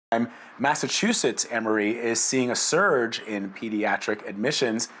Massachusetts, Emery, is seeing a surge in pediatric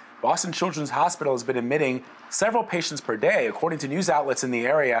admissions. Boston Children's Hospital has been admitting several patients per day. According to news outlets in the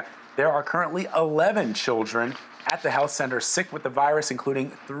area, there are currently 11 children at the health center sick with the virus,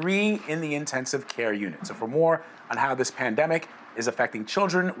 including 3 in the intensive care unit. So for more on how this pandemic is affecting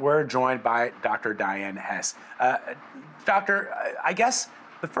children, we're joined by Dr. Dyan Hess. Doctor, I guess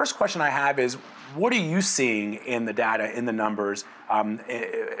the first question I have is, what are you seeing in the data, in the numbers,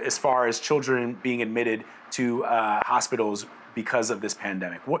 as far as children being admitted to hospitals because of this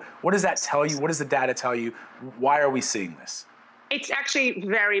pandemic? What does that tell you? What does the data tell you? Why are we seeing this? It's actually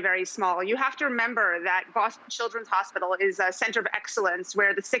very, very small. You have to remember that Boston Children's Hospital is a center of excellence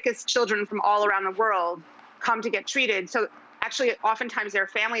where the sickest children from all around the world come to get treated. So actually, oftentimes their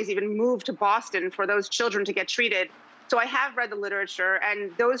families even move to Boston for those children to get treated. So I have read the literature,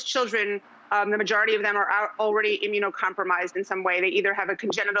 and those children, the majority of them are already immunocompromised in some way. They either have a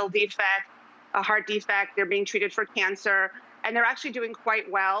congenital defect, a heart defect, they're being treated for cancer, and they're actually doing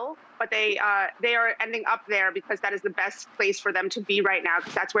quite well, but they are ending up there because that is the best place for them to be right now,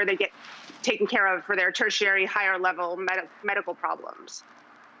 because that's where they get taken care of for their tertiary, higher level medical problems.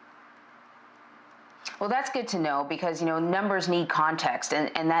 Well, that's good to know because, numbers need context,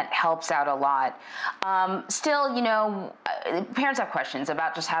 and that helps out a lot. Still, parents have questions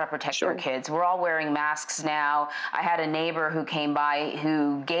about just how to protect their kids. We're all wearing masks now. I had a neighbor who came by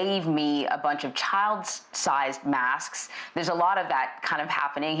who gave me a bunch of child-sized masks. There's a lot of that kind of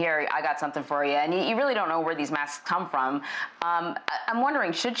happening here. I got something for you. And you really don't know where these masks come from. I'm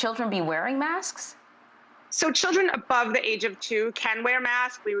wondering, should children be wearing masks? So children above the age of 2 can wear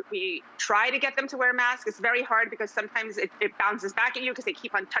masks. We try to get them to wear masks. It's very hard because sometimes it bounces back at you because they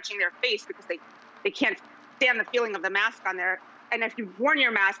keep on touching their face because they can't stand the feeling of the mask on there. And if you've worn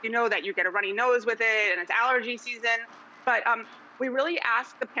your mask, you know that you get a runny nose with it and it's allergy season. But we really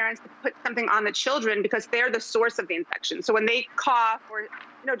ask the parents to put something on the children because they're the source of the infection. So when they cough or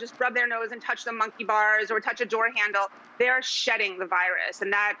just rub their nose and touch the monkey bars or touch a door handle, they're shedding the virus.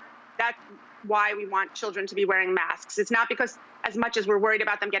 And that's why we want children to be wearing masks. It's not because as much as we're worried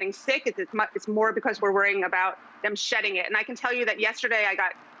about them getting sick, it's more because we're worrying about them shedding it. And I can tell you that yesterday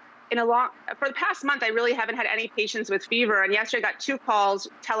for the past month, I really haven't had any patients with fever. And yesterday I got 2 calls,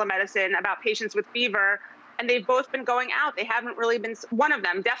 telemedicine, about patients with fever, and they've both been going out. They haven't really been, one of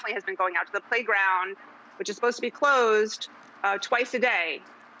them definitely has been going out to the playground, which is supposed to be closed, twice a day.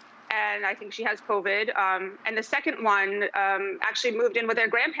 And I think she has COVID. And the second one actually moved in with their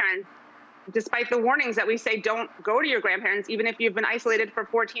grandparents, despite the warnings that we say don't go to your grandparents, even if you've been isolated for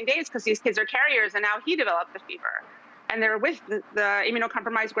 14 days, because these kids are carriers, and now he developed the fever. And they're with the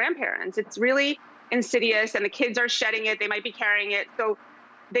immunocompromised grandparents. It's really insidious, and the kids are shedding it. They might be carrying it. So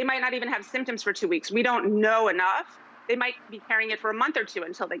they might not even have symptoms for 2 weeks. We don't know enough. They might be carrying it for a month or 2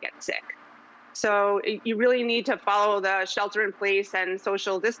 until they get sick. So you really need to follow the shelter in place and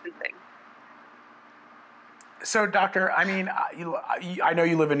social distancing. So, Doctor, I mean, I know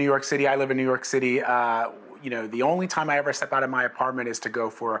you live in New York City. I live in New York City. The only time I ever step out of my apartment is to go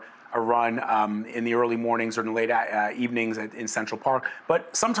for a run in the early mornings or in the late evenings in Central Park.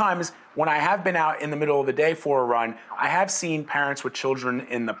 But sometimes when I have been out in the middle of the day for a run, I have seen parents with children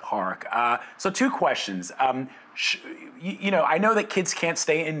in the park. So 2 questions. I know that kids can't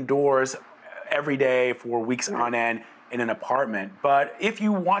stay indoors every day for weeks on end in an apartment. But if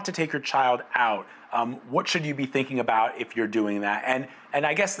you want to take your child out, what should you be thinking about if you're doing that? And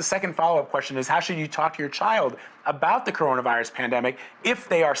I guess the second follow-up question is, how should you talk to your child about the coronavirus pandemic if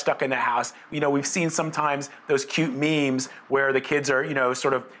they are stuck in the house? We've seen sometimes those cute memes where the kids are,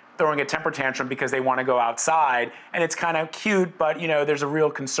 sort of throwing a temper tantrum because they want to go outside, and it's kind of cute, but there's a real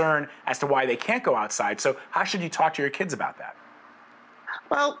concern as to why they can't go outside. So how should you talk to your kids about that?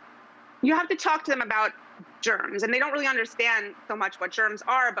 Well, you have to talk to them about germs, and they don't really understand so much what germs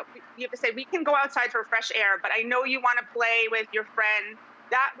are, but you have to say, we can go outside for fresh air, but I know you want to play with your friend.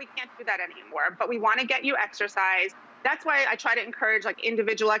 That we can't do that anymore, but we want to get you exercise. That's why I try to encourage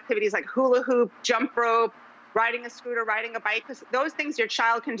individual activities like hula hoop, jump rope, riding a scooter, riding a bike, because those things your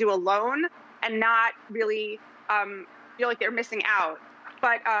child can do alone and not really feel like they're missing out.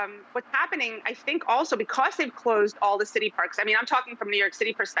 But what's happening, I think also because they've closed all the city parks, I mean, I'm talking from New York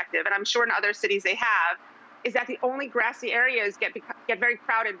City perspective, and I'm sure in other cities they have, is that the only grassy areas get very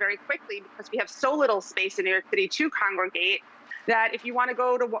crowded very quickly because we have so little space in New York City to congregate that if you want to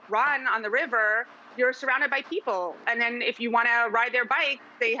go to run on the river, you're surrounded by people. And then if you want to ride their bike,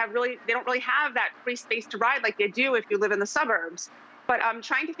 they don't really have that free space to ride like they do if you live in the suburbs. But I'm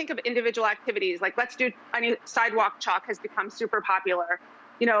trying to think of individual activities, like sidewalk chalk has become super popular.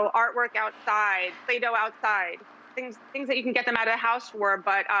 Artwork outside, Play-Doh outside. things that you can get them out of the house for,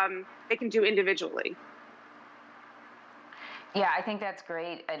 but they can do individually. Yeah, I think that's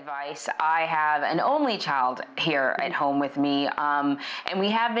great advice. I have an only child here at home with me, and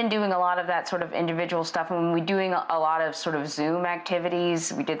we have been doing a lot of that sort of individual stuff, and we're doing a lot of sort of Zoom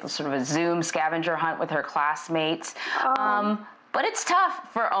activities. We did sort of a Zoom scavenger hunt with her classmates. But it's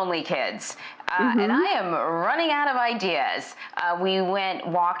tough for only kids. And I am running out of ideas. We went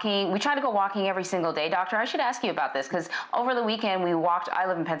walking. We try to go walking every single day. Doctor, I should ask you about this, because over the weekend we walked. I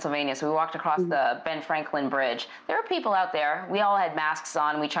live in Pennsylvania, so we walked across the Ben Franklin Bridge. There are people out there. We all had masks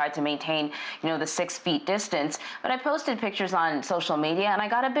on. We tried to maintain, the 6 feet distance. But I posted pictures on social media, and I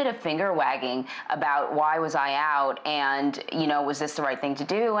got a bit of finger wagging about why was I out, and was this the right thing to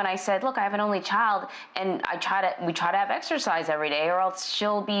do? And I said, look, I have an only child, and we try to have exercise every day, or else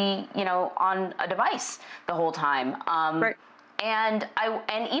she'll be, on a device the whole time. Right. And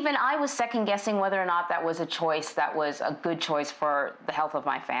even I was second guessing whether or not that was a choice that was a good choice for the health of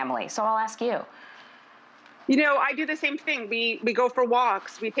my family. So I'll ask you. I do the same thing. We go for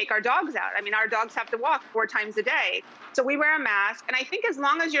walks. We take our dogs out. I mean, our dogs have to walk 4 times a day. So we wear a mask. And I think as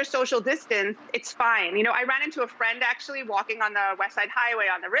long as you're social distance, it's fine. I ran into a friend actually walking on the West Side Highway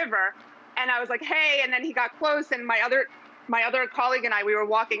on the river. And I was like, hey, and then he got close. And my other colleague and I, we were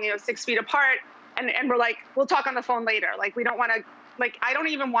walking, 6 feet apart. And we're like, we'll talk on the phone later. Like, we don't want to, I don't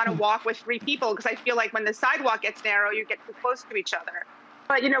even want to walk with 3 people, because I feel like when the sidewalk gets narrow, you get too close to each other.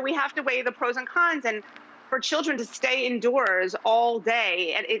 But, we have to weigh the pros and cons. And for children to stay indoors all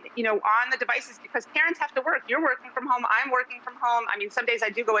day and, on the devices, because parents have to work. You're working from home. I'm working from home. I mean, some days I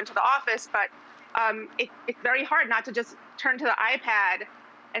do go into the office, but it's very hard not to just turn to the iPad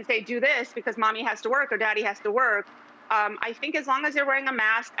and say, do this because mommy has to work or daddy has to work. I think as long as you're wearing a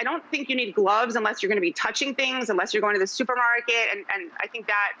mask, I don't think you need gloves unless you're going to be touching things, unless you're going to the supermarket. And I think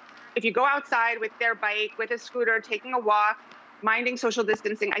that if you go outside with their bike, with a scooter, taking a walk, minding social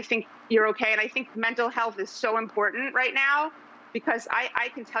distancing, I think you're okay. And I think mental health is so important right now, because I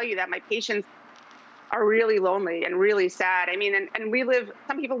can tell you that my patients are really lonely and really sad. I mean, and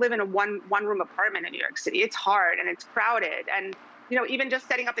some people live in a one-room apartment in New York City. It's hard and it's crowded. And even just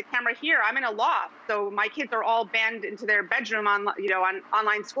setting up the camera here, I'm in a loft. So my kids are all banned into their bedroom on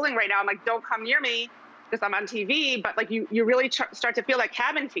online schooling right now. I'm like, don't come near me because I'm on TV. But you really start to feel like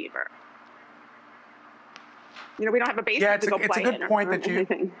cabin fever. We don't have a basement to go play in. It's a good point that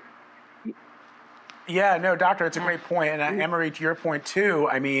you... Yeah, no, doctor, it's a great point. And Emery, to your point too,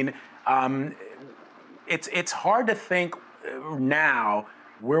 I mean, it's hard to think now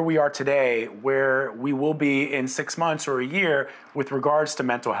where we are today, where we will be in 6 months or a year with regards to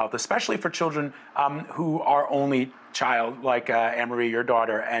mental health, especially for children who are only child, like Anne-Marie, your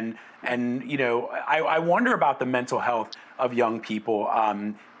daughter. And I wonder about the mental health of young people,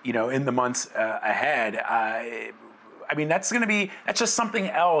 in the months ahead. I mean, that's just something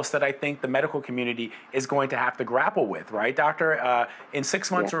else that I think the medical community is going to have to grapple with, right, doctor? In 6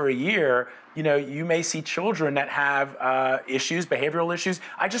 months or a year, you may see children that have issues, behavioral issues.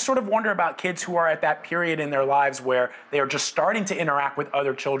 I just sort of wonder about kids who are at that period in their lives where they are just starting to interact with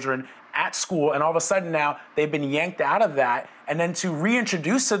other children at school, and all of a sudden now they've been yanked out of that, and then to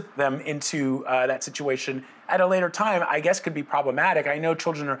reintroduce them into that situation at a later time, I guess could be problematic. I know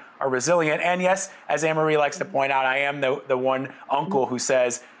children are resilient, and yes, as Anne-Marie likes to point out, I am the one uncle who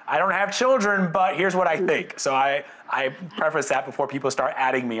says, I don't have children, but here's what I think. So I preface that before people start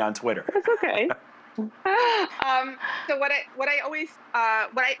adding me on Twitter. That's okay. So what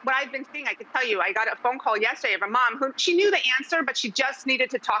I've been seeing, I could tell you, I got a phone call yesterday of a mom who she knew the answer, but she just needed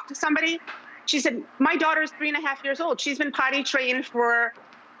to talk to somebody. She said, my daughter's 3.5 years old. She's been potty trained for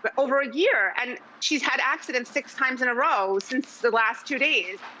over a year, and she's had accidents 6 times in a row since the last 2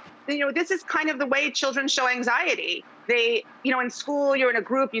 days. This is kind of the way children show anxiety. They, in school, you're in a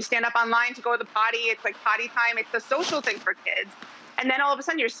group, you stand up online to go to the potty. It's like potty time. It's a social thing for kids. And then all of a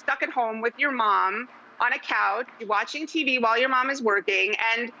sudden you're stuck at home with your mom on a couch, you're watching TV while your mom is working,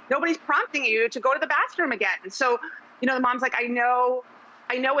 and nobody's prompting you to go to the bathroom again. So, the mom's like, I know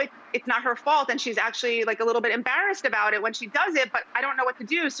it's not her fault, and she's actually like a little bit embarrassed about it when she does it, but I don't know what to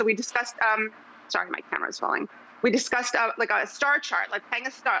do. So we discussed, sorry, my camera's falling. We discussed like a star chart. Let's hang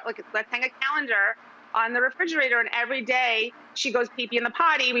a calendar on the refrigerator, and every day she goes pee-pee in the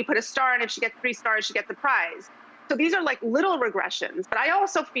potty, we put a star, and if she gets 3 stars, she gets a prize. So these are like little regressions, but I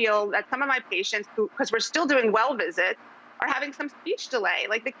also feel that some of my patients who, because we're still doing well visits, are having some speech delay.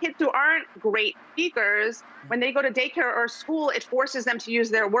 Like the kids who aren't great speakers, when they go to daycare or school, it forces them to use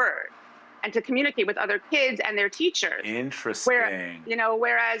their words and to communicate with other kids and their teachers. Interesting.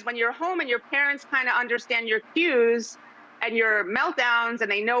 Whereas when you're home and your parents kind of understand your cues, and your meltdowns,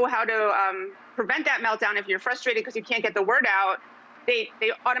 and they know how to prevent that meltdown if you're frustrated because you can't get the word out, they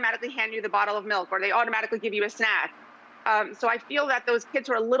automatically hand you the bottle of milk, or they automatically give you a snack. So I feel that those kids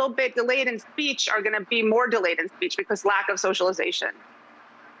who are a little bit delayed in speech are going to be more delayed in speech because lack of socialization.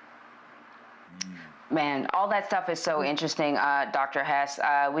 Man, all that stuff is so interesting, Dr. Hess.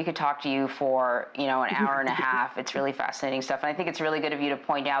 We could talk to you for, an hour and a half. It's really fascinating stuff. And I think it's really good of you to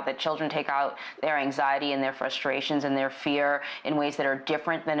point out that children take out their anxiety and their frustrations and their fear in ways that are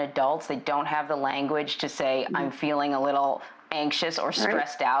different than adults. They don't have the language to say, I'm feeling a little anxious or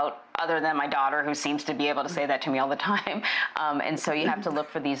stressed out, other than my daughter, who seems to be able to say that to me all the time. And so you have to look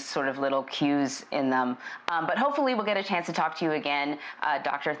for these sort of little cues in them. But hopefully we'll get a chance to talk to you again.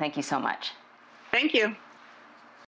 Doctor, thank you so much. Thank you.